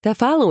The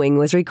following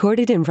was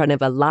recorded in front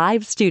of a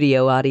live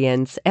studio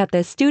audience at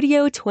the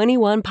Studio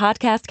 21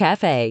 Podcast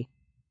Cafe.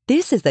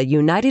 This is the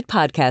United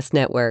Podcast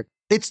Network.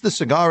 It's the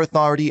Cigar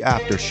Authority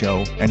After Show,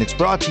 and it's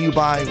brought to you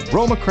by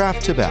Roma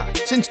Craft Tobacco.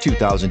 Since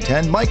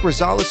 2010, Mike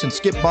Rosales and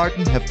Skip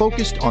Martin have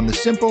focused on the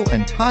simple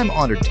and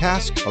time-honored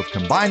task of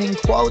combining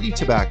quality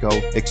tobacco,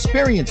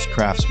 experienced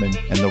craftsmen,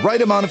 and the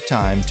right amount of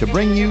time to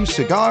bring you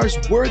cigars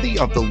worthy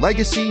of the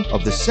legacy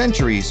of the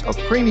centuries of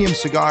premium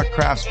cigar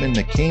craftsmen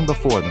that came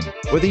before them.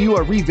 Whether you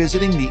are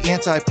revisiting the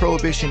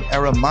anti-prohibition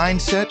era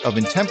mindset of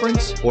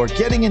intemperance or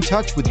getting in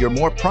touch with your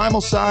more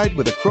primal side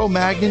with a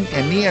Cro-Magnon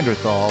and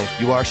Neanderthal,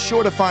 you are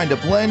sure to find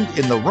a blend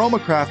in the Roma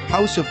Craft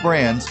house of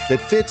brands that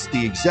fits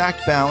the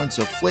exact balance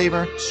of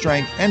flavor,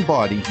 strength, and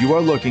body you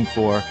are looking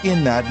for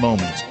in that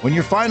moment. When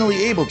you're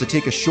finally able to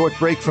take a short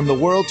break from the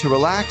world to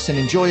relax and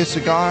enjoy a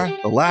cigar,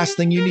 the last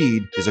thing you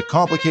need is a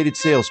complicated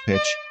sales pitch.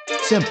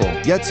 Simple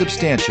yet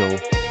substantial.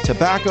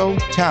 Tobacco,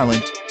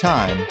 talent,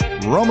 time.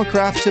 Roma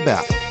Craft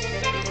Tobacco.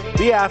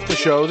 The after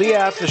show, the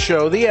after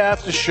show, the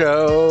after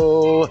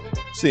show.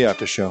 It's the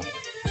after show.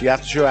 It's the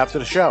after show after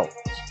the show.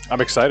 I'm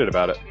excited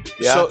about it.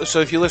 Yeah. So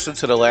if you listen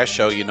to the last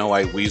show, you know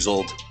I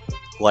weaseled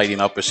lighting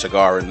up a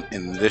cigar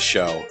in this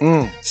show.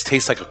 It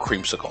tastes like a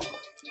creamsicle.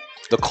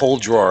 The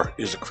cold drawer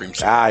is a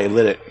creamsicle. Ah, you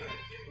lit it.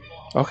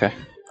 Okay.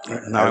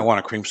 Now I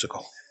want a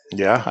creamsicle.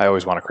 Yeah. I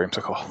always want a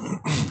creamsicle.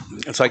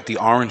 It's like the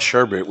orange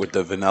sherbet with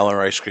the vanilla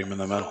ice cream in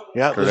the middle.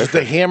 Yeah. This is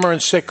the Hammer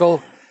and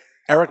Sickle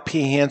Erik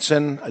P.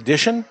 Hansen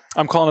edition.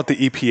 I'm calling it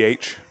the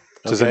EPH.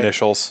 It's his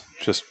initials.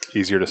 Just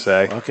easier to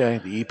say. Okay.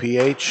 The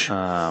EPH.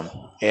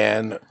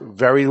 And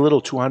very little,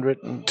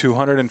 200.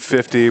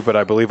 250, but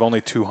I believe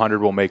only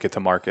 200 will make it to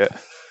market.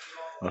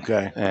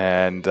 Okay.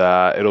 And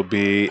it'll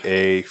be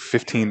a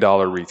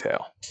 $15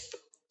 retail.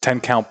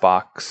 10-count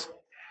box.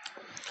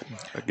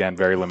 Again,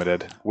 very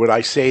limited. Would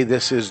I say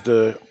this is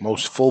the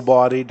most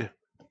full-bodied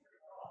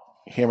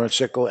Hammer and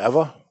Sickle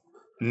ever?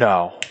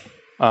 No.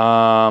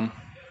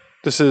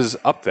 This is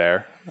up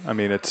there. I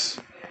mean, it's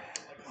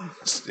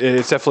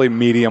definitely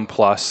medium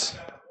plus.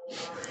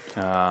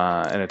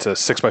 And it's a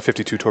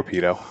 6x52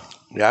 torpedo.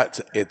 Yeah,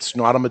 it's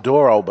not a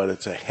Maduro, but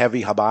it's a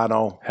heavy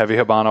Habano. Heavy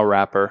Habano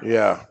wrapper.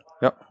 Yeah.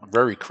 Yep.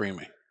 Very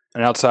creamy.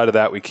 And outside of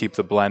that, we keep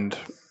the blend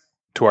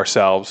to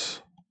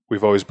ourselves.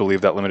 We've always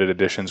believed that limited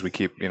editions, we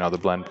keep, the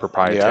blend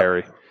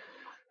proprietary.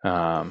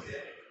 Yep.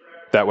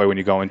 That way, when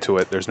you go into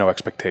it, there's no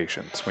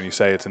expectations. When you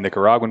say it's a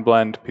Nicaraguan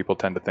blend, people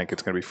tend to think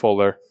it's going to be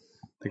fuller.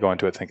 They go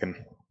into it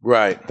thinking,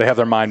 right. They have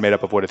their mind made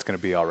up of what it's going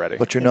to be already.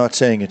 But you're not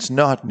saying it's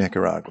not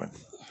Nicaraguan.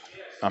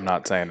 I'm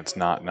not saying it's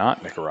not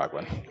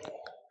Nicaraguan.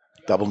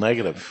 Double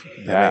negative.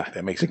 Yeah.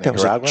 That makes I it think that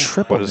Nicaraguan. was a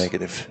triple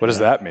negative. What does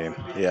that mean?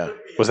 Yeah.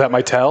 Was that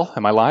my tell?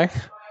 Am I lying?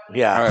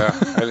 Yeah.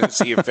 I didn't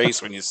see your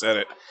face when you said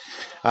it.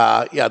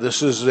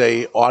 This is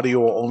a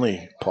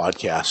audio-only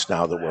podcast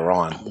now that we're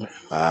on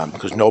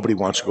because nobody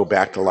wants to go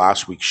back to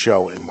last week's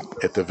show. And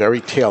at the very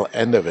tail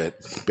end of it,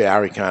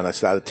 Barry kind of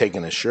started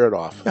taking his shirt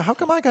off. Yeah, how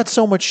come I got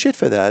so much shit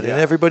for that? And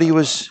everybody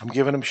was... I'm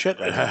giving him shit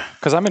right now.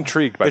 Because I'm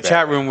intrigued by The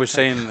chat room was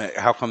saying that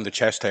how come the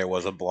chest hair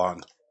wasn't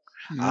blonde?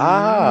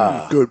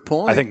 Good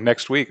point. I think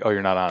next week. Oh,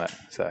 you're not on it.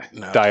 Say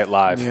No. Diet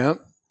Live. Yep.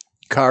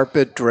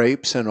 Carpet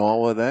drapes and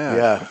all of that.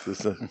 Yeah.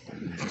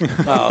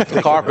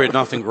 The carpet,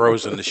 nothing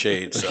grows in the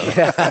shade. So.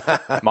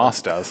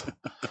 Moss does.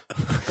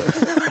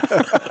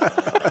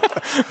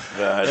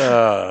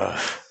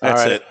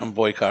 That's it. I'm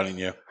boycotting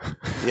you.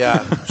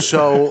 Yeah.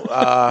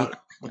 So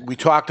we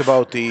talked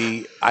about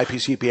the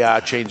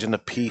IPCPR changing the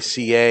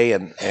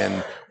PCA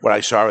and what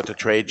I saw at the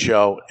trade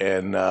show,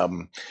 and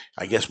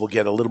I guess we'll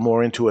get a little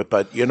more into it,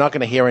 but you're not going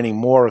to hear any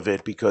more of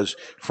it because,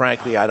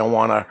 frankly, I don't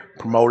want to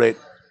promote it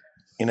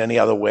in any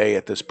other way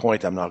at this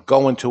point. I'm not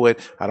going to it.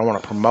 I don't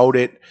want to promote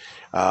it.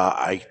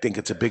 I think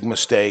it's a big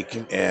mistake,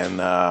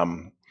 and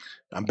I'm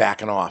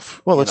backing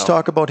off. Well, let's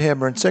talk about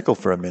Hammer and Sickle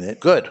for a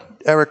minute. Good.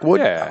 Eric,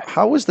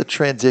 how was the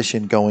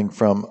transition going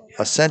from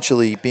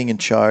essentially being in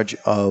charge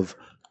of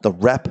the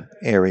rep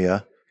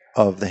area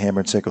of the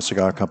Hammer and Sickle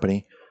Cigar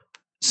Company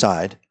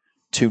side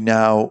to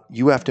now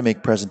you have to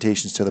make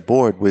presentations to the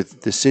board with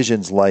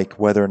decisions like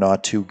whether or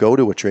not to go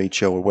to a trade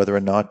show or whether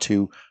or not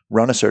to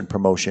run a certain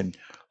promotion?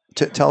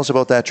 Tell us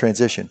about that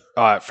transition.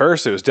 At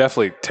first, it was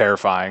definitely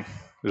terrifying.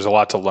 There's a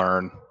lot to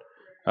learn,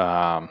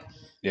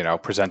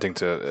 presenting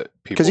to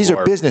people. Because these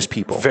are business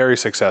people. Very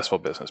successful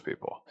business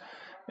people.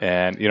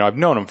 And, I've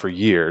known them for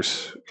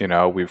years.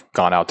 We've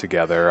gone out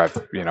together.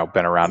 I've,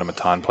 been around them a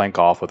ton, playing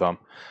golf with them.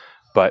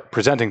 But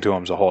presenting to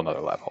them is a whole nother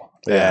level.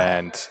 Yeah.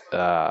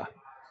 And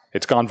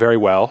it's gone very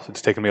well.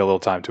 It's taken me a little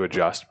time to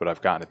adjust, but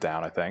I've gotten it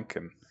down, I think.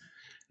 And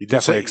You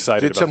definitely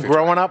excited did some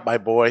growing up, my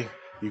boy.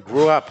 You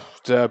grew up.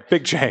 It's a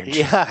big change.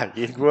 Yeah,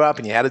 you grew up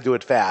and you had to do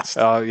it fast.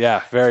 Oh,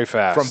 yeah, very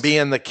fast. From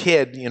being the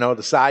kid, the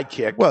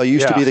sidekick. Well, you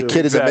used to be the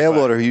kid in the exactly. mail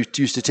order who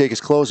used to take his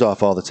clothes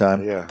off all the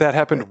time. Yeah. That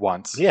happened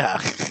once. Yeah.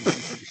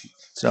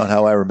 It's not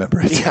how I remember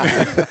it.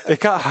 Yeah. It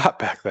got hot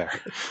back there.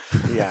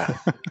 Yeah.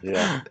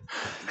 Yeah.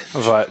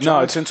 But no,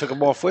 Johnson took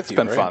them off with you.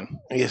 been right? fun.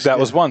 Yes, That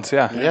was once,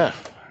 yeah. Yeah.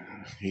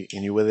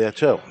 And you were there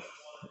too.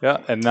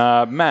 Yeah, and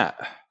Matt.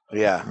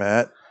 Yeah.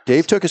 Matt.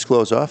 Dave took his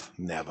clothes off.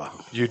 Never.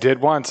 You did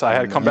once. I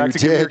had to come back You to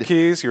give you your did.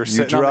 keys. You were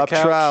sitting on the dropped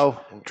couch.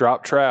 trow.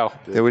 Drop trow.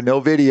 There were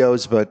no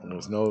videos, but There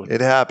was no. it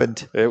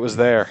happened. It was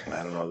there.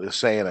 I don't know. They're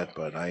saying it,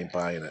 but I ain't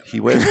buying it. He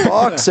wears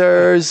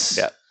boxers.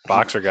 Yeah.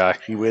 Boxer guy.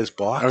 He wears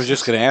boxers. I was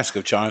just going to ask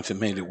if Jonathan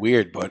made it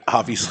weird, but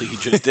obviously he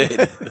just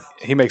did.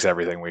 He makes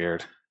everything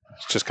weird.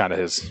 It's just kind of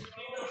his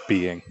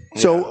being.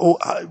 So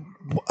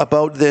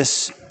about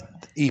this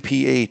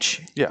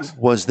EPH, Yes.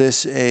 was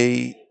this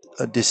a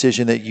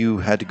decision that you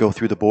had to go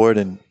through the board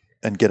and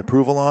get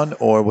approval on,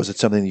 or was it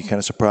something that you kind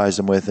of surprised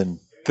them with? And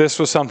This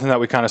was something that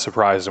we kind of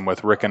surprised him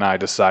with. Rick and I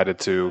decided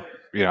to,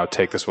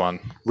 take this one.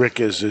 Rick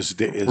is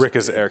Rick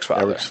is Eric's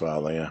father. Eric's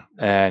father, yeah.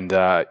 And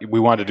we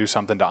wanted to do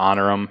something to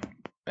honor him.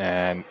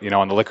 And,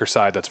 on the liquor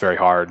side, that's very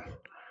hard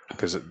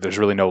because there's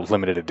really no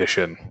limited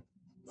edition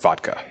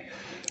vodka.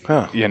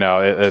 Huh.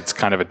 It's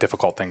kind of a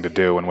difficult thing to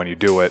do. And when you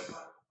do it,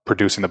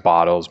 producing the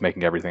bottles,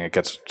 making everything, it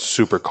gets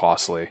super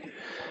costly.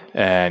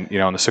 And,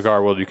 in the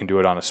cigar world, you can do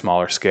it on a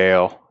smaller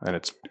scale and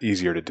it's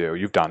easier to do.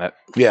 You've done it.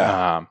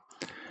 Yeah.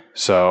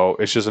 So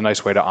it's just a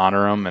nice way to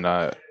honor him. And,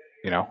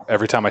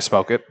 every time I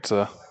smoke it, it's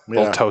a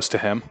little toast to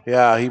him.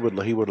 Yeah, he would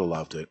have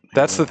loved it.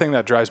 That's the thing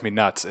that drives me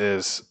nuts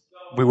is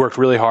we worked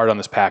really hard on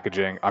this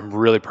packaging. I'm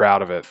really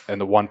proud of it. And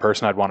the one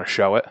person I'd want to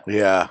show it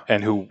Yeah.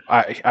 and who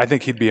I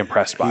think he'd be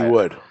impressed by He it.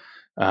 would.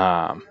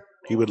 Um,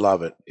 He would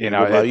love it.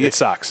 it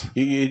sucks.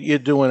 You're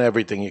doing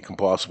everything you can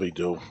possibly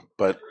do,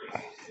 but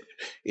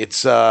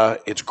it's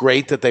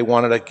great that they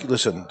wanted to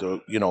listen.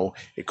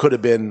 It could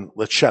have been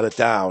let's shut it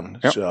down.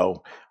 Yep.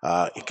 So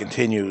it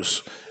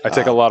continues. I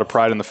take a lot of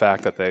pride in the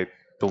fact that they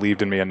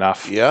believed in me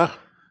enough. Yeah.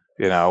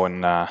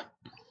 And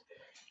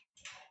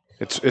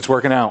it's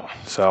working out.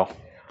 So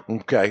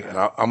Okay, and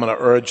I'm going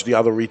to urge the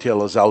other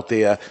retailers out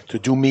there to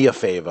do me a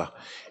favor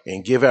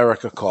and give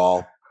Eric a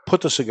call. Put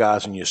the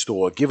cigars in your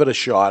store. Give it a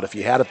shot. If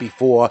you had it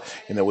before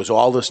and there was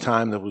all this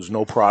time there was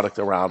no product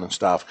around and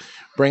stuff,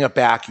 bring it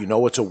back.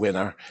 It's a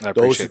winner. I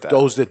appreciate that.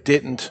 Those that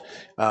didn't,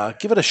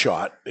 give it a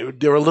shot.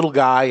 They're a little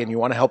guy and you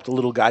want to help the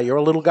little guy. You're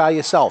a little guy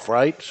yourself,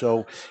 right?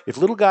 So if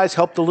little guys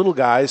help the little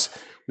guys,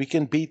 we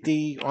can beat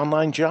the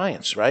online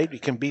giants, right? We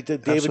can beat the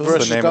David Absolutely.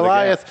 versus The name of the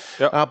Goliath.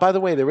 game. Yep. By the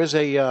way, there is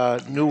a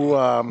new...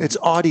 it's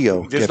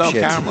audio. There's no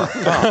dipshit.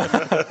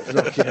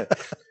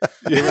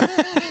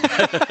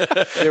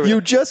 camera.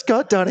 You just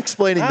got done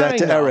explaining that I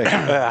to know.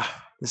 Eric.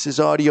 This is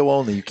audio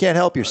only. You can't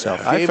help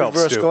yourself. I David felt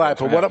versus stupid, Goliath.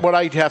 But man. what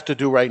I'd have to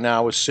do right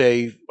now is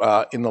say,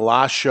 in the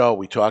last show,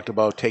 we talked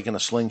about taking a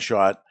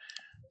slingshot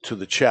to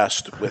the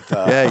chest with You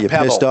a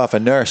pebble. pissed off a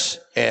nurse.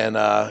 And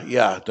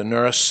the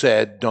nurse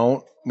said,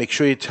 "Don't make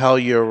sure you tell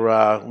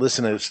your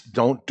listeners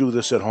don't do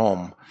this at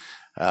home."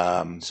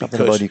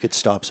 Something about you could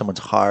stop someone's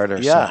heart or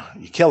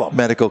you kill some them.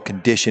 medical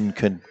condition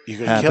could You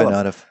could happen kill 'em.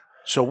 out of.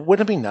 So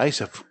wouldn't it be nice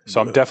if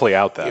So I'm definitely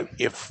out then.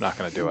 if I'm not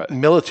going to do it.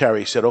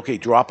 military said, "Okay,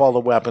 drop all the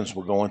weapons.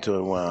 We're going to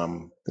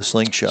The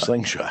slingshot.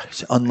 slingshot."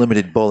 It's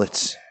unlimited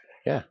bullets.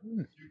 Yeah.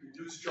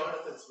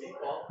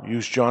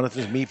 Use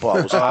Jonathan's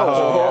meatballs.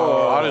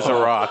 Hot as a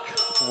rock.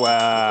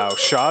 Wow.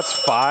 Shots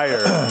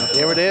fired.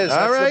 There it is.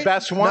 That's All right. the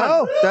best one.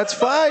 No, that's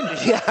fine.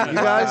 You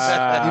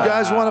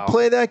guys want to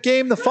play that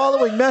game? The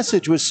following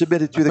message was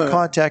submitted through the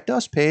Contact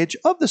Us page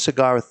of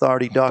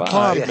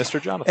thecigarauthority.com. By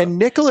Mr. Jonathan. And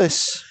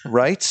Nicholas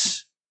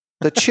writes,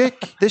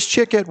 this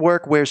chick at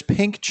work wears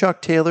pink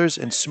Chuck Taylors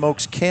and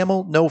smokes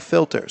Camel no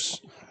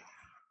filters.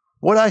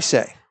 What'd I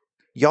say?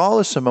 Y'all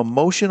are some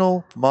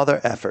emotional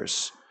mother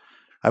effers.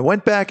 I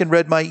went back and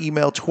read my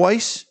email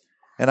twice,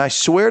 and I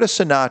swear to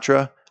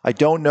Sinatra, I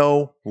don't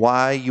know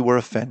why you were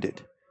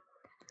offended.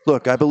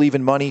 Look, I believe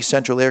in money,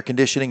 central air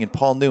conditioning, and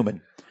Paul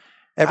Newman.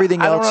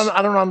 Everything else...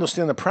 I don't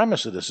understand the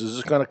premise of this. Is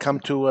this going to come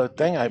to a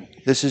thing?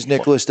 This is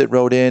Nicholas that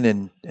wrote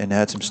in and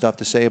had some stuff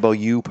to say about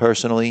you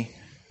personally,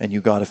 and you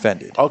got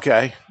offended.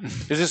 Okay.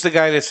 Is this the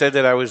guy that said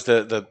that I was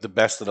the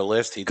best of the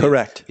list? He did,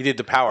 Correct. He did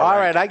the power. All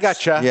right, rankings. I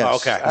got you. Yes.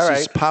 Okay. This All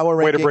is right. power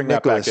Way to ranking bring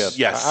that back Nicholas.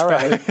 in. Yes. All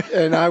right.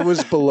 And I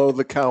was below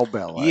the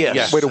cowbell.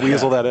 Yes. Way to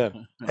weasel that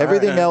in.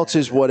 Everything else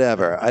is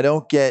whatever. I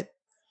don't get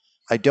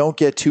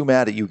too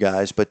mad at you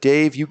guys, but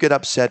Dave, you get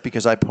upset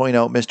because I point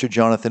out Mr.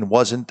 Jonathan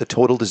wasn't the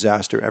total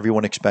disaster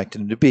everyone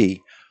expected him to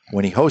be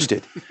when he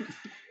hosted.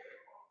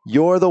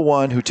 You're the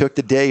one who took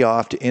the day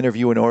off to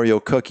interview an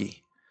Oreo cookie.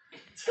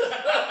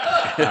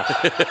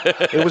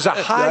 It was a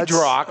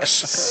Hydrox,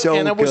 so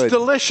and it was good.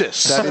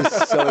 delicious. That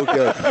is so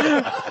good.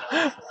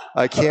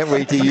 I can't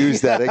wait to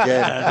use that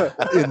again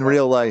in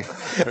real life.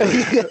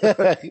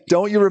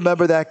 Don't you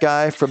remember that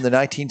guy from the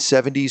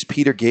 1970s,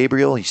 Peter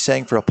Gabriel? He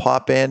sang for a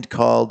pop band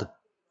called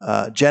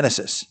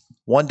Genesis.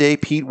 One day,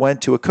 Pete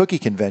went to a cookie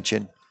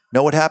convention.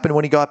 Know what happened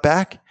when he got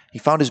back? He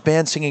found his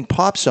band singing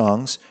pop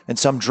songs, and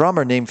some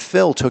drummer named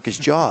Phil took his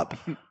job.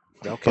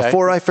 Okay.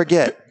 Before I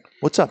forget,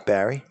 what's up,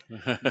 Barry?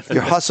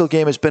 Your hustle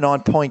game has been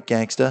on point,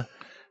 gangsta.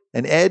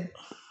 And Ed,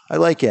 I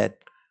like Ed.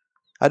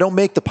 I don't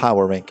make the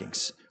power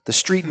rankings. The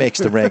street makes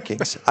the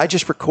rankings. I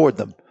just record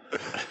them.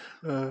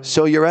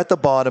 So you're at the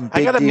bottom.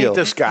 Big I got to deal. meet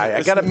this guy.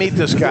 I got to meet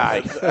this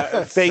guy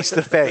face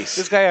to face.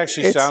 This guy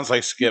actually sounds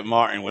like Skip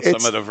Martin with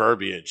some of the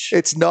verbiage.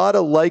 It's not a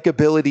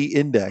likability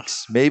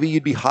index. Maybe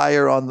you'd be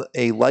higher on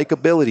a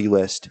likability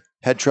list.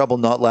 Had trouble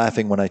not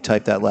laughing when I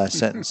typed that last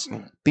sentence.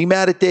 Be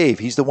mad at Dave.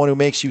 He's the one who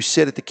makes you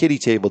sit at the kiddie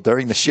table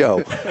during the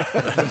show.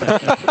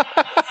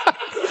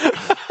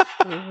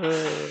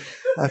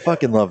 I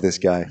fucking love this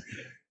guy.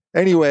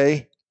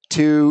 Anyway,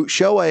 to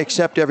show I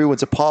accept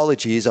everyone's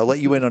apologies, I'll let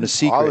you in on a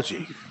secret.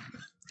 Apology.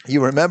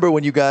 You remember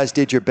when you guys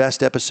did your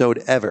best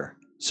episode ever,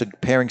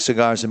 pairing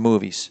cigars and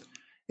movies?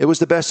 It was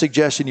the best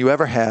suggestion you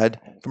ever had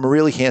from a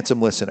really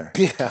handsome listener.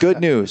 Yeah. Good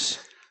news.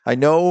 I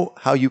know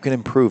how you can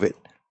improve it.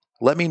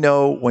 Let me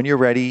know when you're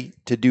ready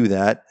to do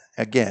that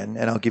again,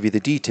 and I'll give you the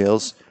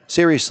details.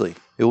 Seriously,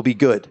 it will be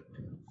good.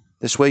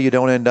 This way you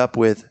don't end up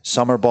with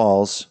Summer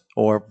Balls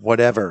or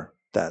whatever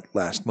that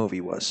last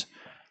movie was.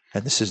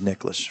 And this is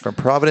Nicholas from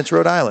Providence,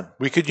 Rhode Island.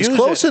 We could He's use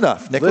close it.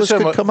 enough. Nicholas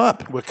could come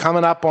up. We're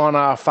coming up on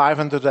our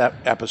 500th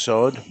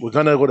episode. We're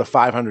going to go to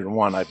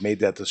 501. I've made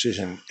that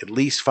decision. At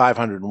least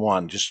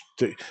 501,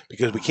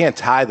 because we can't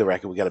tie the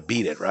record. We got to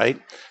beat it,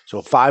 right?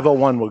 So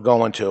 501 we're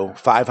going to.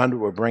 500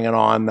 we're bringing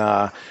on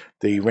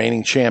the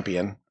reigning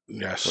champion.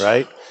 Yes.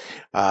 Right?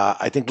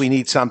 I think we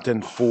need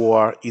something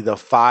for either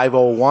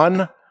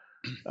 501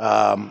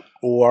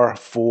 or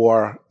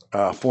for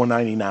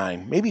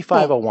 499, maybe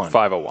 501.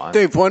 501.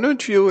 Dave, why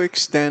don't you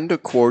extend a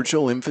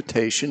cordial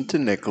invitation to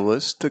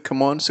Nicholas to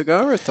come on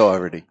Cigar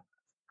Authority?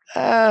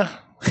 I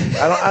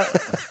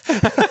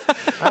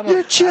don't.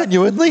 You're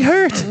genuinely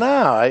hurt.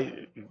 No,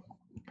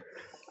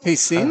 He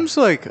seems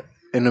like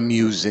an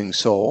amusing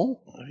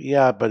soul.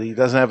 yeah, but he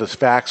doesn't have his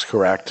facts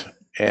correct.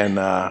 And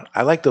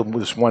I like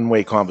this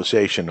one-way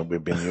conversation that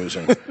we've been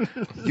using.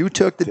 You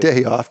took the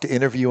day off to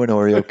interview an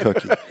Oreo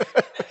cookie.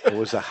 It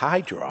was a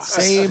Hydrox.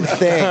 Same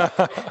thing.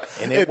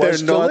 And it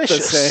was They're not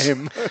delicious. the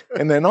same.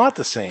 And they're not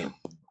the same.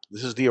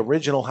 This is the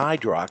original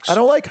Hydrox. I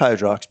don't like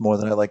Hydrox more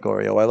than I like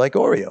Oreo. I like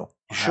Oreo.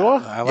 Sure.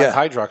 I like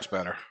Hydrox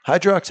better.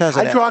 Hydrox has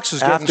an Hydrox is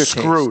getting aftertaste.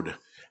 screwed.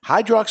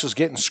 Hydrox is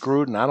getting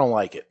screwed, and I don't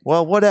like it.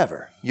 Well,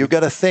 whatever. You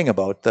got a thing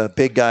about the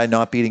big guy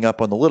not beating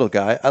up on the little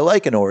guy. I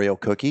like an Oreo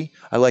cookie.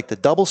 I like the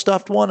double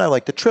stuffed one. I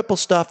like the triple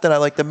stuffed, and I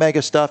like the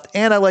mega stuffed,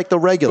 and I like the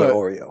regular But,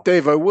 Oreo.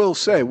 Dave, I will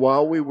say,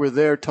 while we were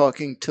there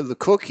talking to the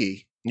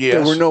cookie, Yes.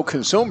 there were no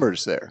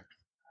consumers there.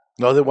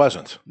 No, there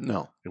wasn't.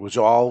 No. It was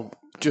all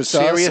Just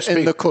serious us and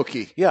people. the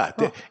cookie. Yeah.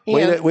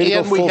 Way to go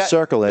we full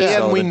circle there,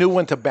 And we Sullivan. knew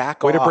when to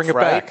back Way off, to bring it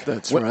right? back.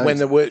 That's when, right. When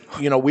there were,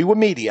 we were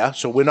media,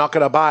 so we're not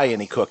going to buy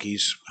any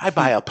cookies. I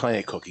buy out plenty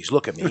of cookies.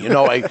 Look at me.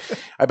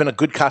 I've been a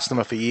good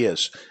customer for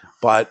years.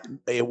 But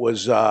it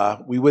was,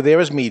 we were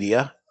there as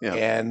media, Yeah.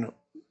 and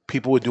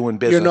people were doing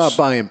business. You're not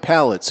buying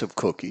pallets of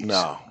cookies.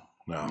 No.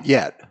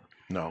 Yet.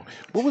 No.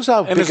 What was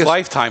our In his biggest...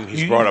 lifetime,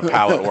 he's brought a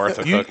pallet worth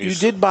of You cookies.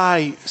 did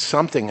buy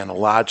something on a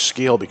large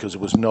scale because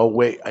there was no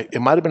way. It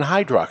might have been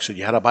Hydrox, so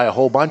you had to buy a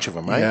whole bunch of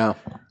them, right? Yeah.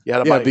 You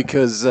had to Yeah, buy,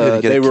 because had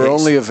to get they a were case.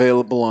 only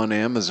available on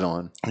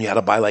Amazon. you had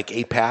to buy like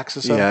 8 packs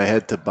or something. Yeah, I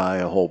had to buy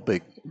a whole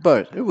big,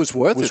 but it was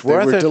worth It was it.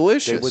 worth They were it.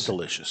 delicious. They were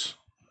delicious.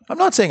 I'm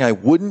not saying I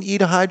wouldn't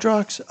eat a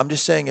Hydrox. I'm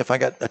just saying if I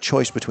got a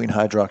choice between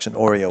Hydrox and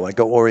Oreo, I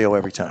go Oreo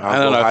every time. I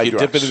don't know. If you Hydrox.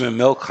 dip it in the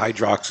milk,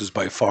 Hydrox is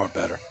by far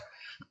better.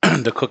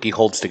 The cookie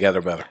holds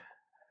together better.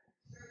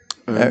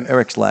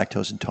 Eric's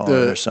lactose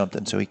intolerant The- or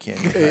something, so he can't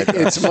eat Hydrox.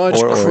 It's much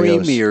or Oreos.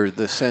 creamier,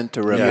 the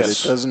center of Yes.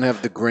 it. It doesn't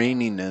have the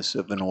graininess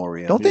of an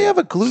Oreo. Don't they have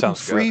a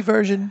gluten-free good.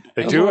 version?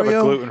 They of do have a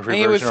Oreo? gluten-free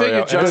And you would version. figure Oreo,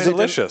 and it's Jonathan,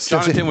 delicious.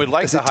 Jonathan would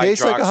like does the it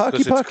taste like a Hydrox hockey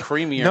because it's puck?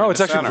 creamier. No, in it's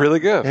the actually center. really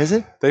good. Is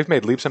it? They've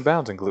made leaps and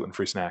bounds in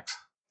gluten-free snacks.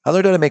 I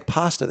learned how to make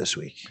pasta this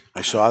week.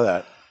 I saw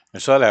that. I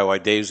saw that while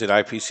Dave's at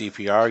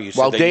IPCPR. You said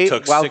While that you Dave,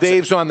 took while six,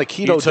 Dave's on the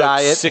you keto took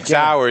diet, 6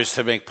 hours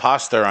to make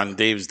pasta on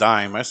Dave's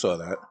dime. I saw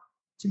that.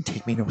 It didn't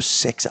take me no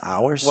 6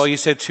 hours. Well, you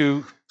said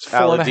 2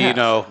 4.5.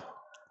 Aladino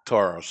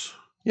Toros.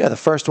 Yeah, the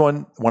first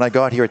one, when I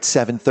got here at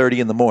 7:30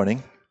 in the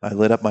morning, I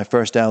lit up my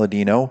first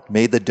Aladino,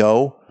 made the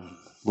dough,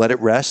 let it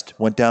rest,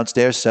 went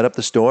downstairs, set up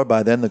the store.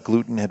 By then, the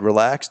gluten had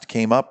relaxed,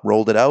 came up,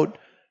 rolled it out,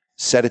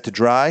 set it to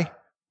dry,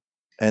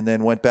 and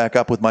then went back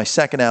up with my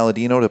second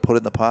Aladino to put it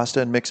in the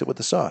pasta and mix it with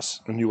the sauce.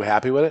 and you were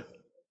happy with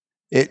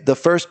it? The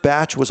first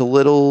batch was a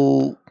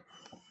little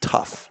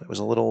tough. It was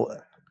a little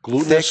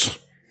Glutinous?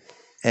 thick,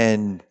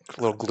 and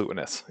A little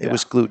glutinous. it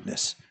was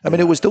glutinous. I mean,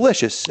 it was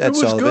delicious. It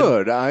was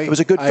good. It was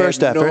a good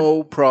first I had effort.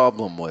 no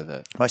problem with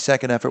it. My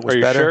second effort was Are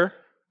you better. sure?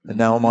 And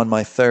now I'm on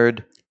my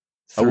third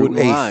I through wouldn't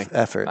eighth lie.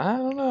 effort. I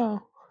don't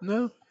know.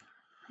 No.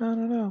 I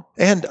don't know.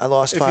 And I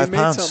lost If 5 you made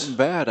pounds. something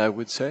bad, I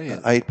would say it.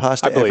 I ate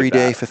pasta I believe every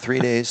day that. for 3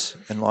 days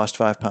and lost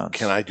 5 pounds.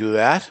 Can I do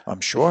that?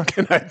 I'm sure.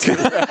 Can I do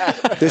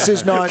that? This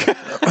is not.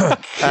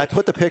 I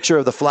put the picture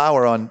of the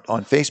flour on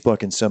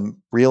Facebook, and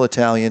some real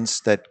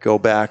Italians that go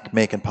back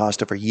making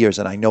pasta for years,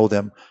 and I know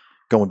them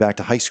going back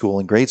to high school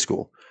and grade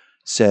school,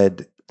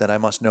 said that I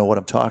must know what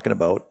I'm talking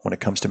about when it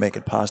comes to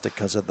making pasta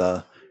because of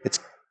it's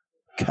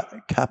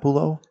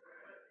Capullo,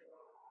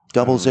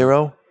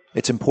 00.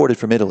 It's imported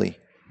from Italy.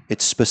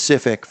 It's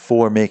specific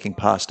for making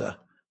pasta.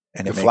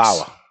 and The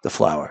flour. The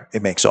flour.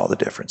 It makes all the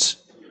difference.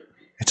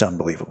 It's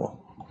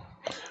unbelievable.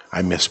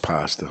 I miss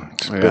pasta.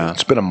 Yeah.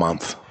 It's been a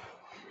month.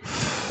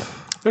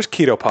 There's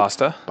keto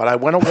pasta. But I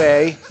went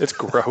away. It's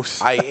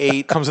gross. I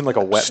ate Comes in like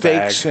a wet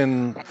steaks bag.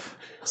 and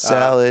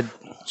Salad.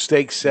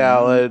 steak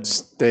salads.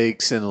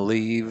 Steaks and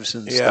leaves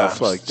and stuff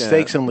like that.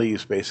 Steaks and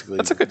leaves, basically.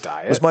 That's a good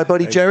diet. Was my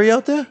buddy Jerry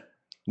out there?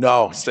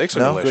 No, Steaks are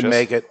No? delicious. couldn't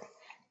make it.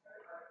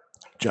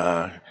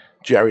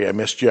 Jerry, I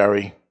miss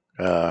Jerry.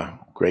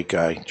 Great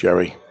guy,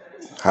 Jerry.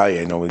 Hi,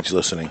 I know he's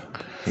listening.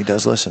 He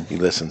does listen. He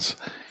listens.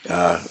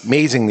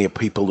 Amazing the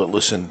people that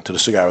listen to the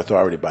Cigar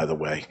Authority, by the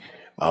way,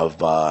 of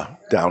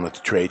down at the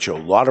trade show. A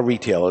lot of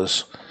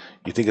retailers.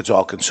 You think it's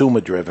all consumer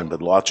driven,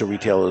 but lots of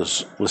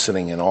retailers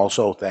listening, and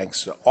also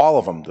thanks to all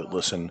of them that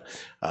listen.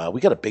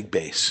 We got a big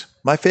base.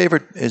 My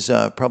favorite is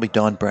probably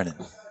Don Brennan.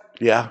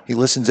 Yeah. He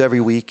listens every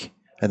week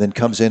and then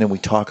comes in and we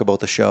talk about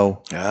the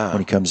show Yeah. when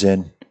he comes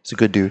in. He's a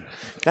good dude.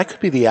 That could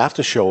be the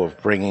after show of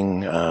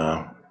bringing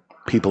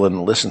people in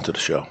and listen to the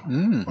show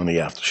on the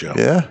after show.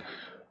 Yeah.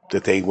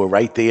 That they were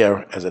right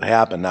there as it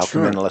happened. Now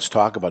come in and let's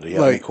talk about it. You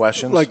have any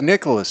questions? Like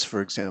Nicholas,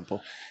 for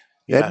example.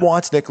 Yeah. Ed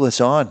wants Nicholas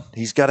on.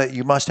 He's got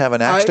you must have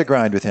an axe to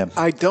grind with him.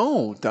 I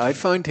don't. I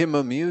find him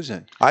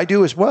amusing. I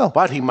do as well.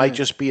 But he might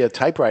just be a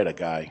typewriter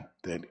guy.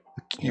 That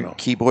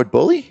Keyboard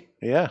bully?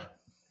 yeah.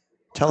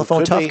 Telephone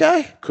Could tough be.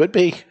 guy? Could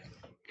be.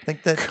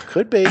 Think that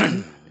Could be.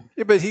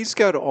 Yeah, but he's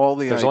got all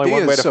the There's ideas. only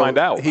one way to so find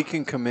out. He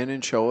can come in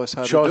and show us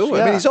how Show to us- do it.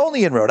 yeah. I mean, he's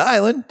only in Rhode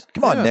Island.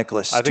 Come on, Yeah.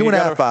 Nicholas. I think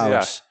 2.5 you gotta-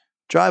 hours.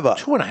 Drive up.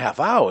 2.5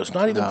 hours.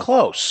 Not even No.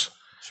 close.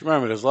 Just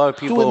remember, there's a lot of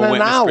people Do it in in an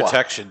witness hour.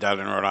 protection down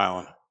in Rhode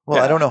Island.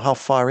 Well, I don't know how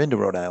far into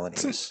Rhode Island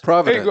he is.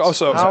 Providence.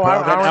 Also,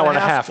 Hour and a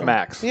half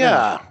max.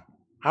 Yeah.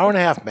 Hour and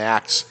a half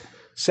max.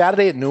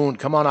 Saturday at noon.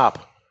 Come on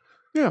up.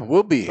 Yeah,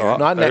 we'll be here.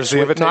 Not there's next the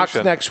week. Not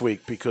invitation. next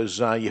week because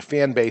your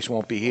fan base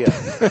won't be here.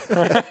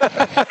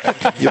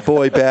 Your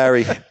boy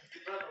Barry.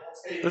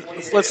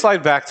 Let's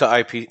slide back to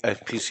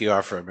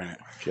PCR for a minute.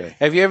 Okay.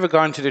 Have you ever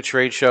gone to the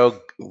trade show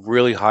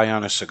really high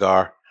on a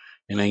cigar,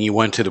 and then you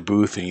went to the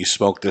booth and you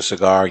smoked the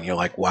cigar, and you're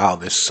like, wow,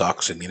 this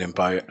sucks, and you didn't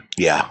buy it?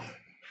 Yeah.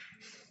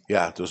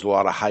 Yeah, there's a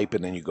lot of hype,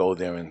 and then you go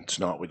there, and it's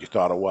not what you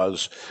thought it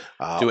was.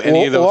 Do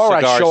any of those I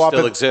cigars show up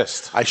still at-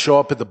 exist? I show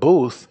up at the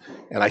booth,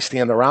 and I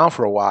stand around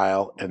for a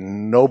while,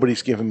 and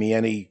nobody's giving me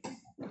any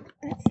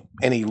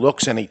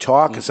looks, any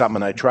talk or something.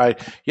 And I try,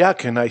 yeah,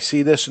 can I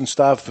see this and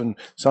stuff? And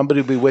somebody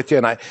will be with you.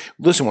 And I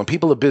listen, when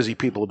people are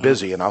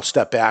busy, and I'll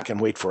step back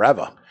and wait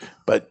forever.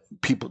 But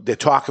they're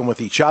talking with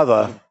each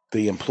other,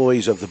 the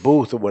employees of the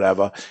booth or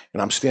whatever,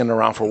 and I'm standing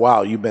around for a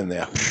while. You've been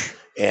there.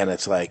 And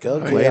it's like,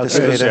 okay,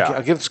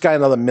 I'll give this guy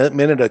another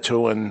minute or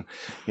two, and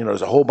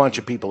there's a whole bunch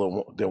of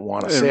people that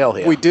want to sail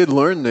here. We did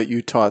learn that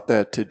you taught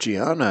that to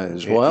Gianna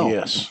as well.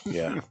 Yes,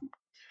 yeah.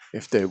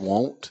 If they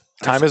won't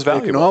Time is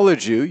valuable.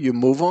 acknowledge you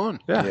move on.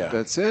 Yeah.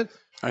 That's it.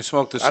 I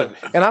smoked this.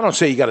 And I don't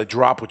say you got to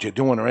drop what you're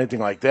doing or anything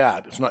like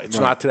that. It's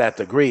not to that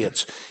degree.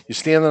 It's you're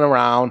standing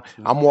around.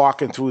 I'm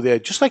walking through there,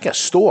 just like a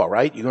store,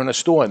 right? You're in a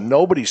store and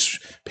nobody's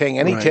paying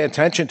any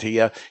attention to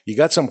you. You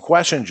got some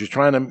questions. You're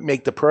trying to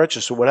make the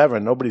purchase or whatever,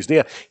 and nobody's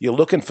there. You're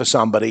looking for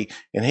somebody,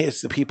 and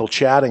here's the people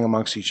chatting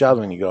amongst each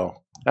other, and you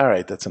go, "All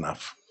right, that's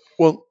enough."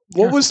 Well,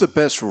 what was the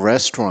best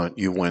restaurant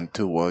you went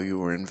to while you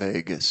were in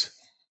Vegas?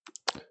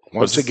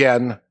 Once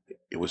again,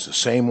 it was the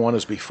same one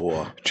as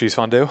before. Cheese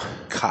fondue.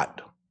 Cut.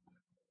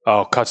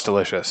 Oh, cut's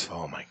delicious.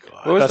 Oh my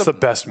god. Where was That's the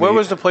best Where meat.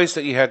 was the place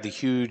that you had the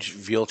huge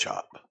veal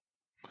chop?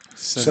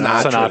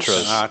 Sinatra's.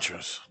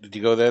 Sinatra's. Did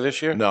you go there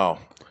this year? No,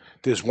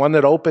 there's one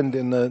that opened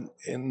in the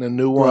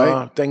new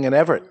Right. thing in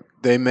Everett.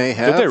 They may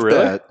have they really?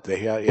 that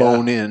They yeah.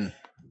 bone-in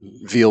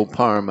veal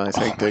parm, I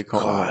think Oh they call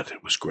God, it.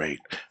 it was great.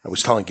 I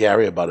was telling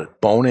Gary about it.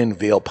 Bone-in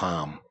veal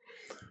palm.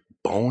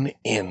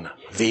 Bone-in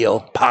veal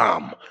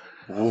palm.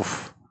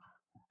 Oof.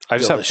 I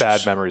just Delicious. have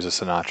bad memories of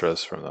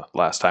Sinatra's from the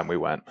last time we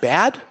went.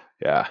 Bad?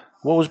 Yeah.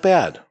 What was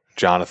bad?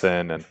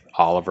 Jonathan and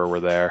Oliver were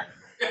there.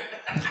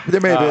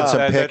 There may have been some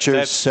that- pictures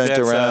that's- sent that's,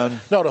 around.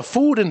 No, the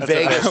food in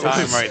Vegas nice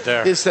time right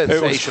there. is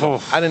sensational. It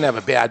was- I didn't have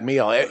a bad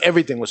meal.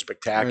 Everything was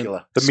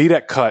spectacular. The meat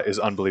at Cut is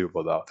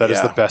unbelievable, though. That is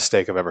Yeah. the best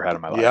steak I've ever had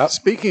in my life. Yep.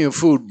 Speaking of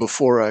food,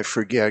 before I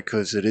forget,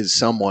 because it is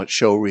somewhat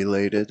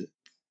show-related,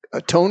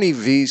 Tony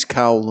V's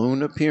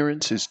Kowloon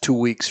appearance is 2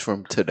 weeks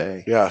from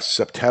today. Yeah,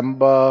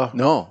 September.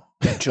 No,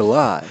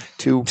 July.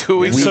 2 2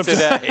 weeks from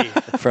today.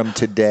 from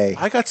today.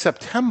 I got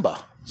September.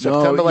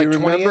 September No, like you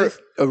remember 28th?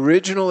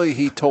 originally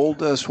he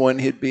told us when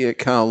he'd be at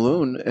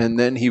Kowloon, and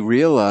then he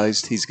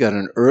realized he's got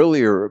an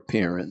earlier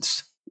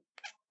appearance.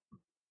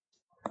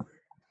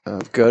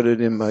 I've got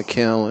it in my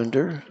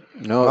calendar.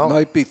 No, Well- it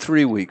might be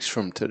 3 weeks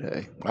from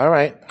today. All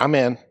right, I'm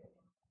in.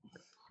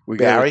 We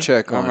got to Barry?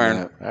 check on I'm in.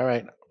 that. All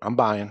right, I'm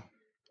buying.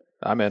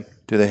 I'm in.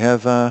 Do they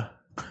have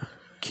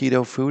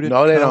keto food?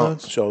 No, they don't.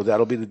 Kowloon's? So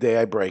that'll be the day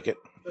I break it.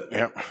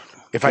 Yep.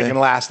 If I can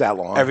last that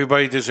long.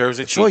 Everybody deserves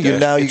a cheat Well, you day.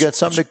 now you got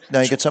something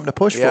to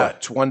push Yeah, for.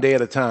 it's one day at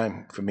a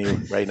time for me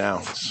right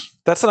now.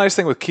 That's the nice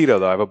thing with keto,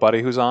 though. I have a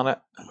buddy who's on it,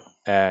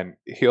 and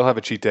he'll have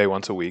a cheat day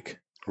once a week,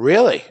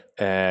 Really?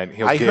 and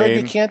he'll I heard you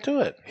gain can't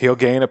do it. he'll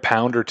gain a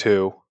pound or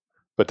two,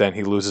 but then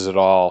he loses it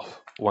all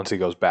once he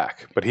goes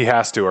back. But he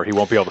has to, or he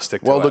won't be able to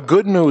stick to it. Well, the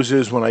good news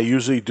is when I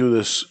usually do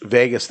this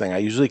Vegas thing, I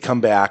usually come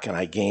back and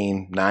I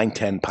gain 9,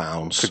 10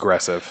 pounds. It's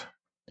aggressive.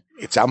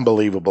 It's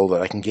unbelievable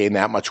that I can gain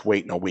that much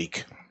weight in a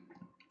week.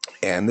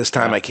 And this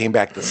time I came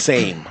back the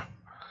same.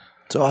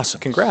 It's awesome.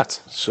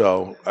 Congrats.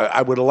 So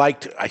I would have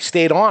liked, I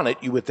stayed on it.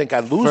 You would think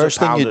I'd lose First a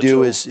thing pound you or do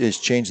two. is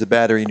change the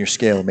battery in your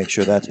scale and make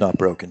sure that's not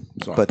broken.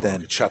 It's not But broken.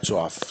 then It shuts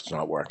off. It's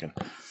not working.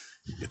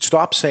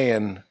 Stop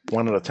saying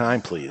one at a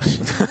time, please.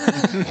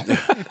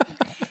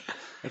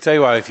 I tell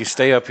you what, if you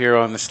stay up here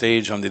on the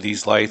stage under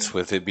these lights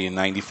with it being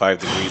 95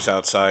 degrees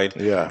outside,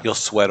 you'll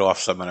sweat off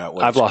some of that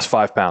weight. I've lost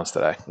 5 pounds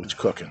today. It's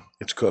cooking.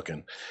 It's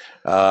cooking.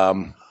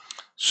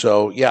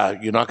 So,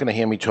 yeah, you're not going to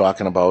hear me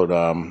talking about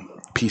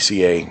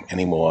PCA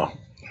anymore.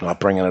 Not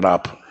bringing it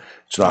up.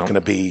 It's not going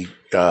to be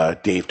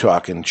Dave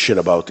talking shit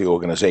about the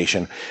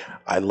organization.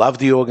 I love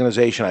the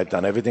organization. I've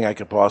done everything I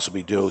could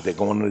possibly do. They're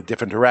going in a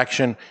different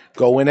direction.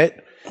 Go in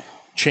it.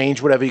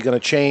 Change whatever you're going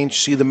to change.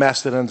 See the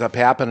mess that ends up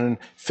happening.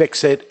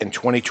 Fix it in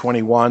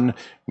 2021.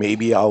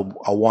 Maybe I'll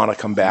want to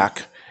come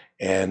back.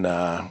 And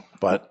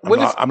but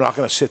I'm not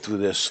going to sit through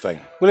this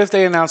thing. What if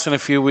they announce in a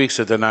few weeks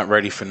that they're not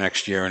ready for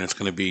next year and it's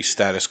going to be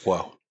status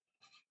quo?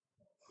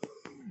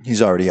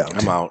 he's already out.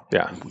 I'm out.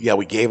 Yeah,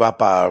 we gave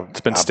up our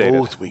stated.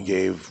 booth. We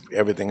gave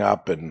everything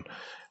up, and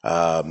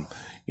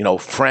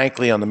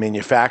frankly, on the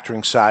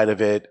manufacturing side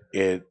of it,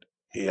 it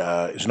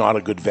is not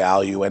a good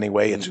value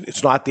anyway.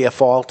 It's not their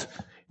fault.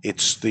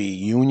 It's the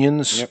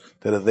unions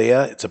that are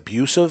there. It's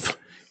abusive.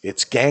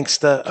 It's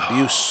gangster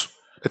abuse.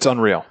 It's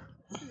unreal.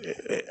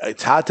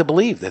 It's hard to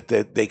believe that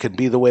they could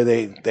be the way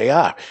they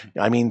are.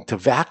 I mean, to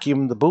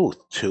vacuum the booth,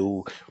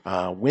 to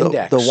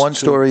Windex. The one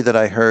story that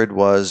I heard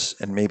was,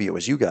 and maybe it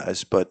was you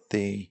guys, but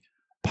the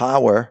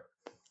power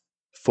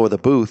for the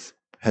booth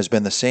has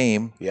been the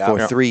same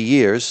for 3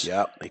 years.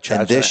 Yeah,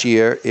 and this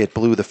year it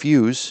blew the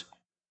fuse,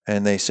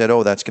 and they said,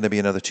 "Oh, that's going to be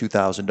another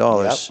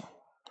 $2,000."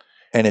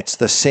 And it's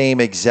the same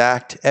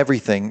exact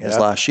everything as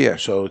last year.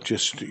 So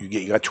just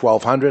you got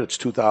 $1,200. It's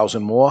 $2,000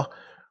 more.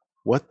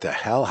 What the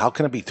hell? How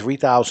can it be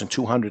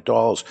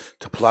 $3,200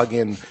 to plug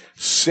in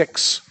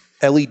 6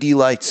 LED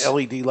lights?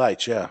 LED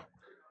lights, yeah.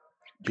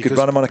 You could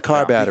run them on a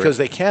car battery. Because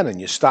they can, and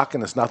you're stuck,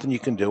 and there's nothing you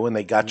can do, and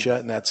they got you,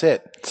 and that's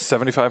it.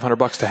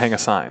 $7,500 to hang a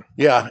sign.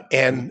 Yeah,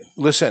 and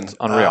listen,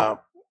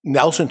 unreal.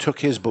 Nelson took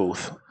his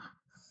booth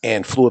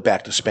and flew it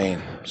back to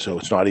Spain, so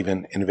it's not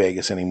even in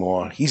Vegas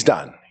anymore. He's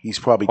done. He's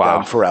probably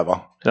done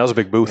forever. That was a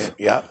big booth.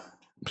 Yeah,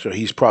 so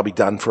he's probably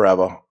done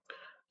forever.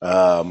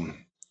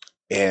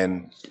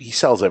 And he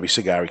sells every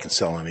cigar he can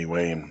sell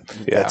anyway, and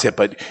that's it.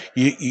 But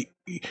you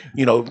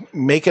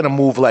making a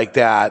move like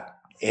that,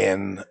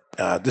 and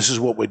this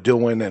is what we're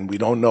doing, and we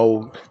don't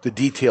know the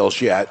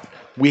details yet.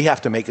 We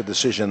have to make a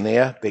decision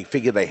there. They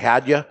figured they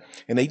had you,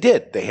 and they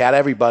did. They had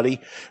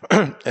everybody,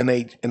 and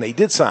they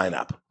did sign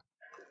up,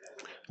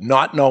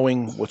 not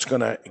knowing what's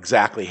going to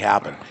exactly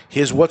happen.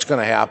 Here's what's going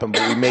to happen,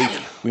 but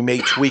we may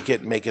tweak it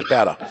and make it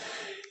better.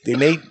 They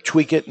may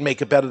tweak it and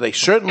make it better. They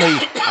certainly,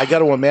 I got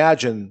to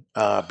imagine,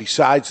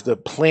 besides the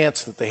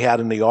plants that they had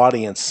in the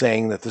audience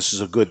saying that this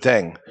is a good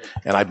thing,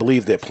 and I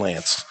believe they're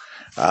plants,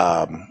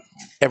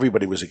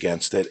 everybody was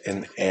against it,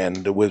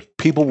 and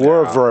people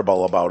were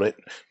verbal about it,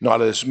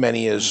 not as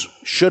many as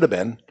should have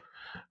been,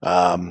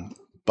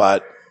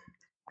 but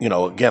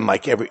again,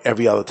 like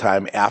every other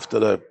time after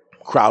the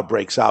crowd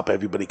breaks up,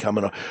 everybody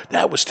coming up,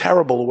 that was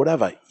terrible or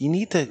whatever. You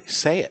need to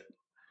say it.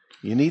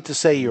 You need to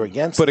say you're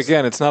against it. But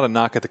again, it's not a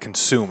knock at the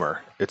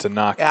consumer. It's a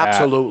knock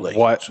Absolutely. at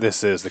what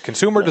this is. The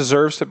consumer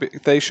deserves to be,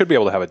 they should be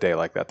able to have a day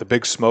like that. The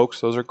big smokes,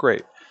 those are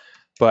great.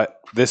 But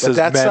this is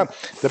meant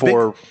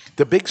for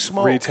the big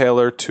smoke,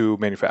 retailer to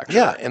manufacturer.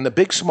 Yeah, and the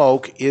Big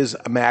Smoke is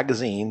a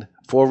magazine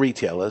for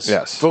retailers.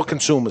 Yes. For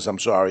consumers, I'm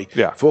sorry.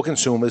 Yeah. For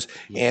consumers,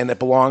 and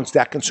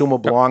that consumer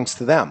belongs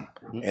to them.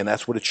 And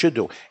that's what it should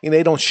do. And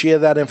they don't share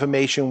that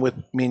information with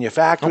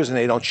manufacturers, and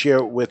they don't share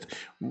it with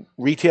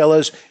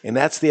retailers, and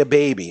that's their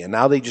baby. And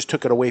now they just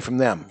took it away from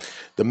them.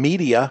 The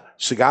media,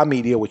 cigar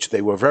media, which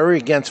they were very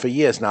against for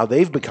years, now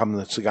they've become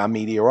the cigar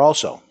media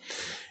also.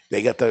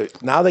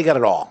 Now they got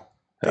it all.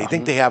 They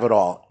think they have it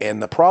all.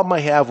 And the problem I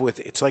have with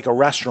it's like a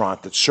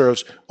restaurant that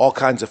serves all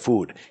kinds of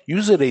food.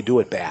 Usually they do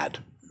it bad.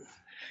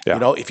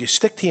 Yeah. If you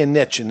stick to your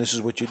niche and this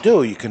is what you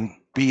do, you can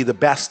be the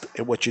best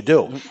at what you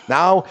do.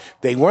 Now,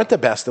 they weren't the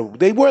best.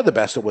 They were the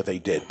best at what they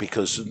did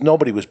because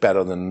nobody was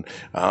better than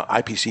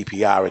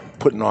IPCPR at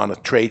putting on a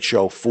trade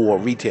show for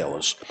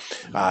retailers.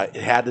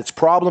 It had its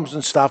problems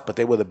and stuff, but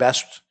they were the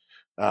best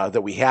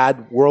that we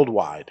had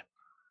worldwide.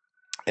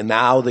 And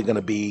now they're going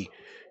to be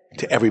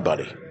to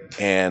everybody.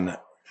 And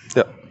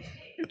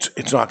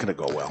it's not going to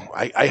go well.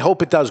 I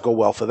hope it does go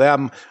well for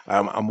them.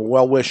 I'm a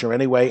well-wisher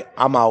anyway.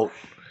 I'm out.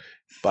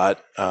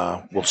 But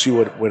we'll see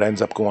what ends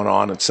up going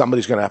on, and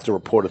somebody's going to have to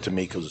report it to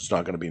me because it's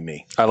not going to be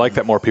me. I like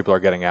that more people are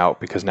getting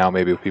out because now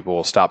maybe people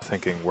will stop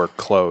thinking we're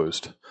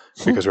closed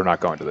because we're not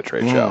going to the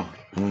trade show.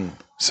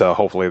 So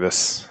hopefully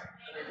this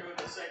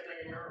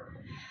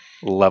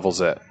levels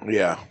it.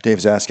 Yeah.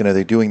 Dave's asking, are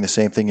they doing the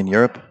same thing in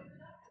Europe?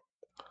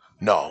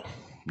 No.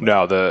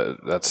 No,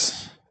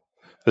 this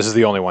is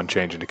the only one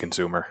changing to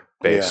consumer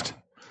based.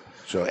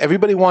 So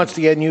everybody wants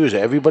the end user.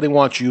 Everybody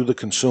wants you, the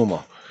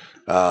consumer.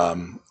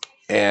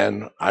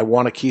 And I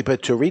want to keep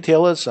it to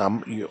retailers.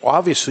 I'm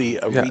obviously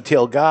a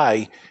retail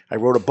guy. I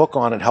wrote a book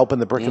on it, helping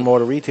the brick and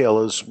mortar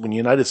retailers. When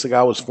United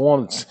Cigar was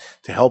formed, it's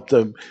to help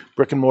the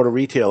brick and mortar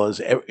retailers.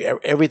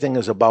 Everything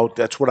is about,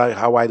 that's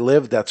how I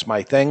live. That's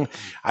my thing.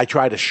 I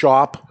try to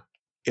shop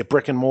at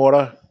brick and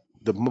mortar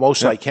the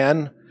most I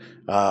can.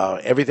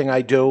 Everything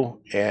I do,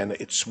 and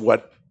it's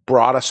what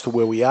brought us to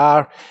where we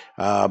are.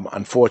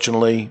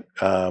 Unfortunately,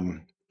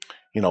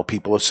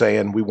 people are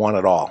saying we want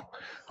it all.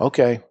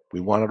 Okay, we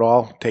want it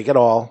all. Take it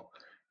all,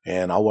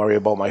 and I'll worry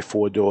about my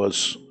 4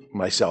 doors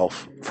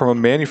myself. From a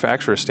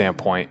manufacturer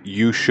standpoint,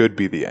 you should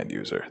be the end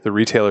user. The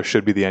retailer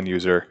should be the end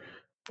user,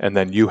 and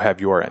then you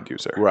have your end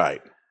user.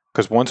 Right.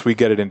 Because once we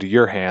get it into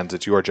your hands,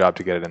 it's your job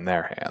to get it in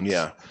their hands.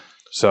 Yeah.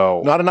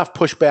 So not enough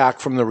pushback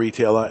from the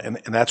retailer, and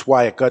that's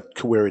why it got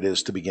to where it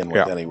is to begin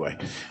with. Anyway,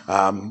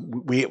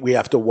 we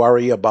have to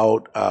worry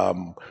about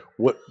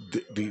what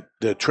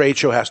the trade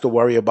show has to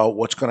worry about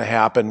what's going to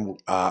happen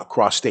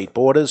across state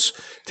borders,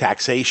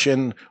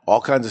 taxation, all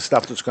kinds of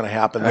stuff that's going to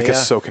happen. That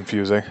gets so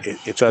confusing.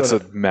 That's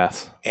a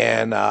mess,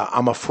 and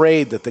I'm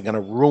afraid that they're going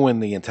to ruin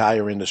the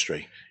entire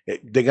industry.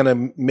 They're going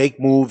to make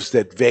moves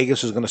that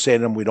Vegas is going to say to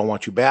them, "We don't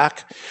want you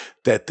back."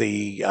 That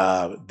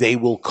they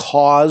will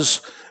cause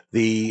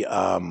the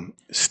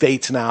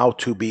states now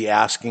to be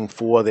asking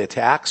for their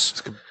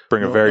tax.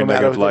 Bring a very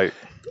negative light.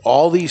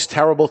 All these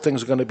terrible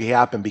things are going to be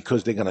happening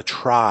because they're going to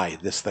try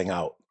this thing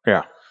out.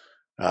 Yeah.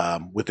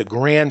 With the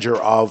grandeur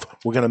of,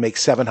 we're going to make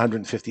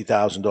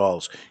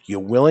 $750,000. You're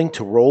willing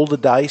to roll the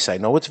dice. I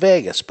know it's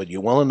Vegas, but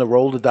you're willing to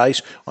roll the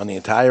dice on the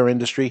entire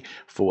industry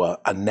for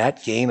a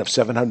net gain of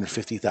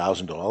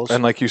 $750,000.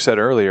 And like you said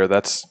earlier,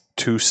 that's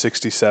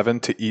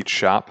 $267 to each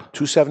shop.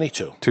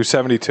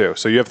 $272.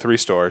 So you have 3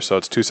 stores, so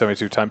it's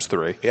 $272 times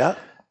 3. Yeah.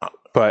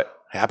 But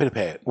happy to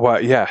pay it.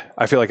 Well, yeah,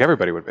 I feel like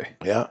everybody would be.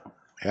 Yeah.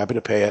 Happy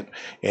to pay it.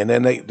 And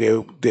then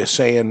they're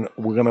saying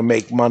we're going to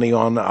make money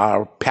on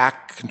our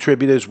PAC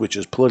contributors, which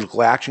is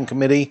Political Action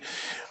Committee,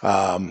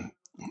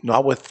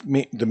 not with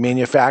the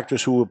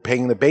manufacturers who are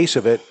paying the base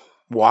of it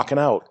walking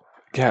out.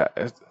 Yeah,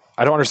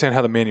 I don't understand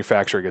how the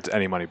manufacturer gets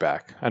any money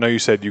back. I know you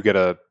said you get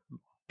a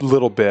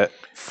little bit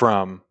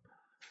from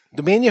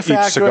the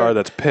manufacturer, each cigar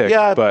that's picked.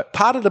 Yeah, but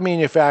part of the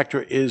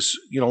manufacturer is,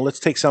 let's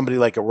take somebody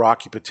like a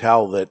Rocky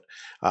Patel that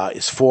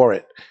is for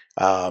it.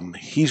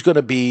 He's going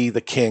to be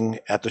the king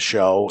at the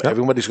show. Yep.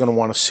 Everybody's going to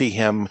want to see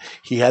him.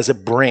 He has a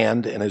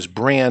brand, and his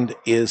brand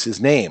is his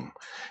name.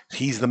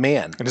 He's the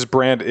man. And his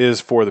brand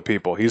is for the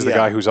people. He's the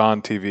guy who's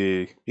on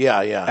TV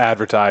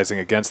advertising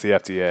against the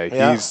FDA.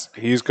 Yeah.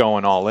 He's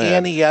going all in.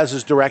 And he has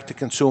his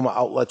direct-to-consumer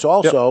outlets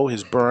also,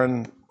 his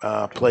burn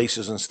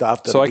places and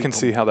stuff. So I can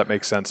see how that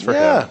makes sense for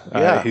him.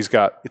 Yeah.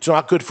 It's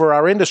not good for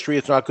our industry.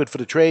 It's not good for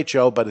the trade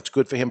show, but it's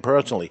good for him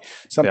personally.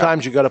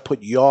 Sometimes you got to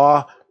put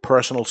your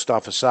personal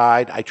stuff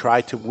aside. I try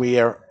to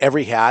wear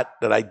every hat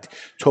that I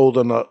told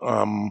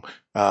on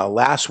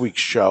last week's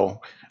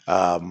show.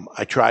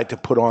 I tried to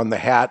put on the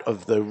hat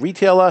of the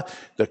retailer,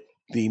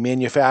 the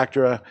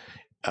manufacturer,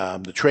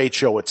 the trade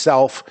show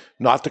itself,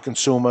 not the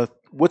consumer.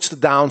 What's the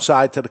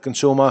downside to the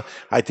consumer?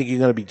 I think you're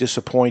going to be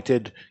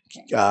disappointed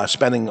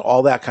spending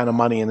all that kind of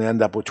money and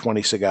end up with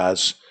 20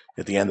 cigars.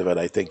 At the end of it,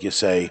 I think you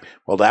say,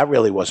 well, that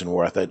really wasn't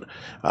worth it.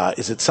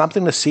 Is it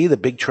something to see the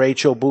big trade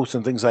show booths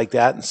and things like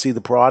that and see the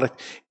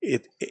product?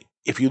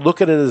 If you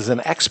look at it as an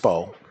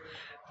expo,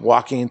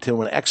 walking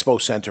into an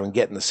expo center and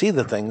getting to see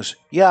the things,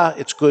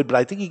 it's good, but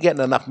I think you're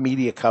getting enough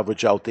media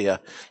coverage out there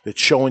that's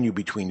showing you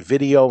between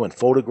video and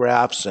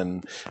photographs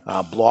and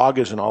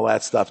bloggers and all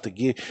that stuff.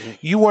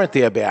 You weren't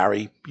there,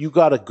 Barry. You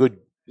got a good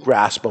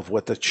grasp of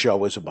what the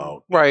show is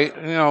about. Right.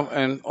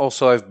 And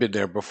also I've been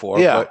there before.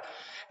 Yeah. But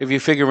if you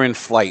figure in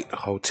flight,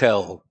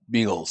 hotel,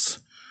 meals,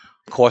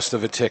 cost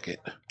of a ticket.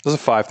 This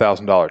is a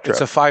 $5,000 trip. It's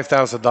a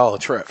 $5,000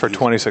 trip. For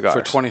 20 cigars.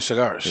 For 20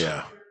 cigars.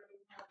 Yeah.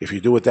 If you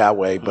do it that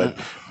way. But,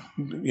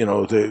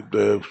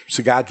 the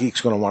cigar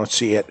geek's going to want to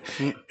see it.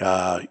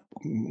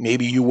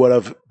 Maybe you would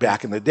have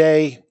back in the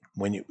day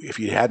if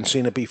you hadn't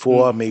seen it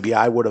before. Maybe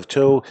I would have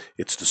too.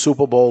 It's the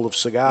Super Bowl of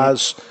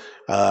cigars.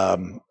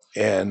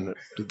 And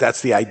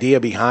that's the idea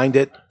behind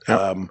it.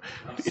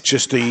 It's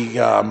just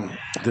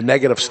the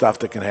negative stuff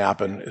that can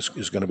happen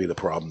is going to be the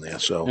problem there.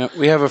 So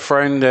we have a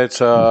friend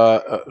that's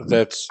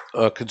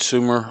a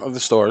consumer of the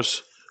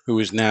stores who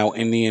is now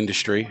in the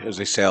industry as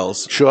a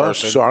sales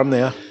person. Saw him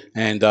there,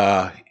 and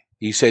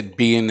he said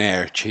being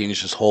there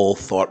changed his whole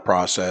thought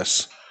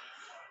process.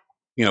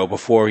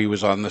 Before he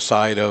was on the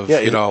side of,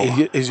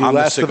 is he I'm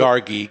a cigar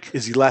geek.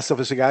 Is he less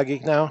of a cigar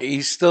geek now?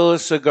 He's still a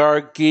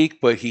cigar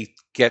geek, but he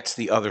gets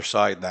the other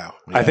side now.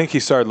 Yeah. I think he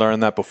started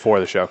learning that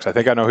before the show, because I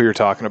think I know who you're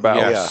talking about.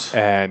 Yes.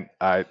 And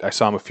I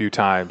saw him a few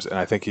times, and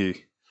I think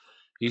he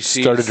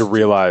started to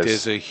realize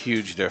there's a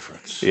huge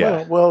difference.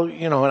 Yeah. Well,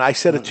 and I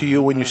said it to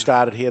you when you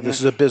started here. This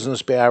is a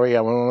business, Barry.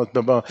 I went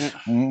with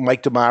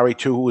Mike Damari,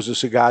 too, who was a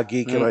cigar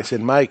geek. And I said,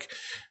 Mike,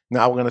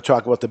 Now we're going to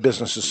talk about the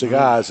business of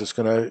cigars.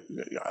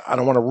 I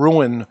don't want to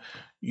ruin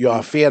your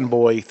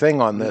fanboy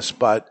thing on this,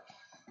 but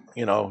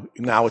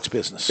now it's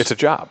business. It's a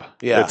job.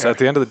 Yeah. It's at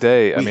the end of the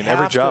day.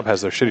 Every job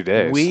has their shitty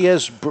days. We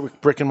as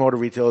brick and mortar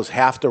retailers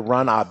have to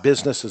run our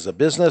business as a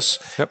business,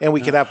 and we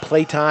can have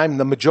playtime.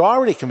 The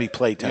majority can be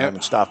playtime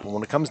and stuff, but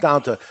when it comes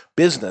down to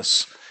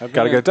business,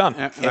 got to get it done.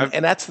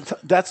 And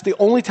that's the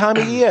only time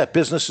of year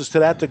business is to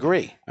that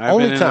degree. I've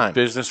been in the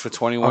business for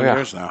 21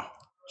 years now.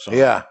 So,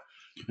 yeah.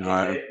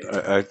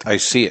 I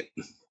see it.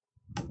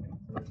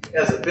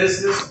 As a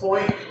business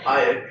point,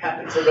 I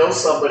happen to know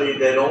somebody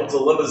that owns a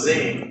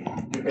limousine.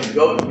 You can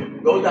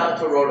go down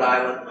to Rhode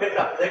Island, pick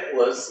up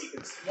Nicholas. He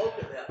can smoke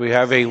in that. We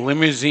have a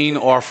limousine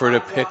offer to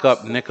pick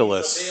up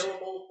Nicholas.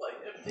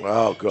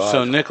 Oh, God.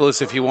 So,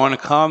 Nicholas, if you want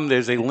to come,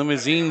 there's a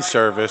limousine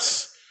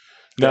service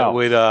that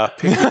would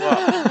pick you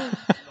up.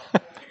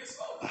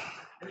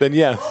 Then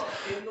yes.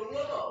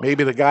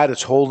 Maybe the guy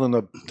that's holding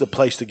the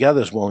place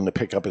together is willing to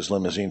pick up his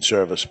limousine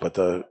service, but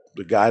the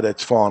guy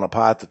that's falling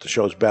apart that the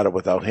show's better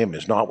without him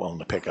is not willing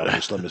to pick up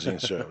his limousine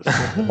service.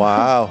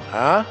 Wow.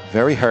 Huh?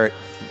 Very hurt.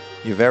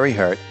 You're very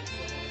hurt.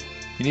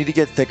 You need to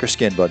get thicker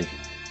skin, buddy.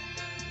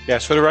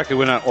 Yes, for the record,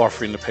 we're not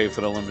offering to pay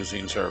for the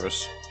limousine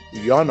service.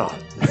 You're not.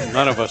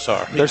 None of us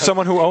are. There's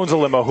someone who owns a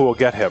limo who will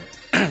get him.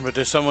 But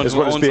there's someone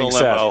who owns a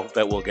limo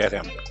that will get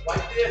him.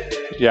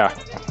 Yeah.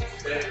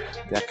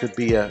 That could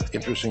be an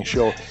interesting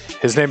show.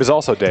 His name is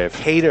also Dave.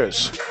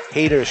 Haters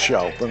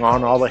show. Bring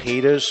on all the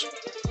haters.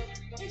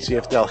 See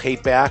if they'll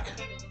hate back.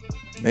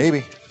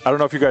 Maybe. I don't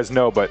know if you guys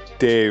know, but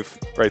Dave,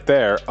 right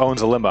there,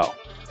 owns a limo.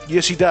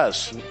 Yes, he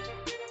does.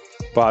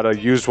 Bought a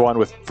used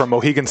one from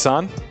Mohegan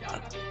Sun.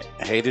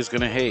 Haters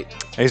gonna hate.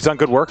 And he's done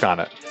good work on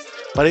it.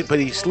 But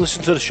he's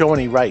listened to the show and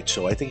he writes,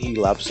 so I think he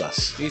loves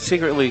us. He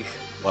secretly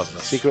loves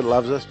us. Secret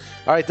loves us.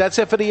 All right, that's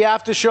it for the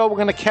after show. We're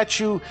going to catch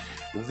you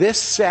this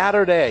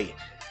Saturday,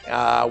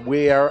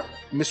 where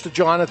Mr.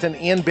 Jonathan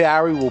and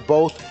Barry will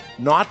both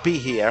not be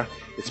here.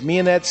 It's me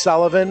and Ed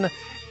Sullivan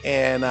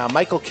and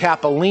Michael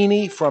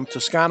Capolini from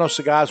Toscano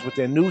Cigars with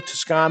their new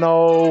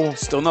Toscano...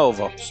 Still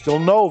Novo.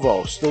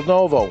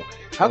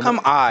 How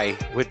come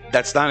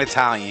that's not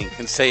Italian,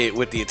 can say it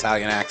with the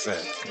Italian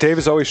accent? Dave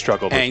has always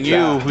struggled and with you,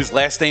 that. whose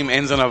last name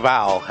ends in a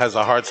vowel, has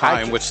a hard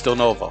time with Still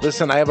Novo.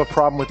 Listen, I have a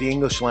problem with the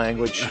English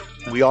language.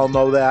 We all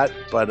know that,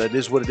 but it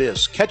is what it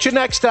is. Catch you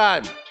next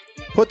time.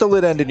 Put the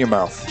lid end in your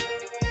mouth.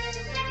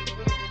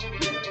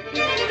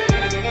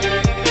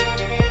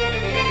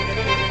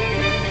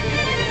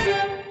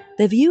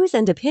 The views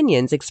and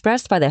opinions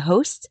expressed by the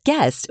hosts,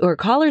 guests, or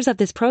callers of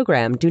this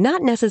program do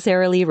not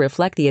necessarily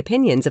reflect the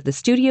opinions of the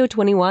Studio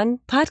 21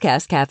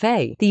 Podcast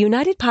Cafe, the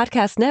United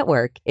Podcast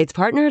Network, its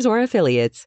partners, or affiliates.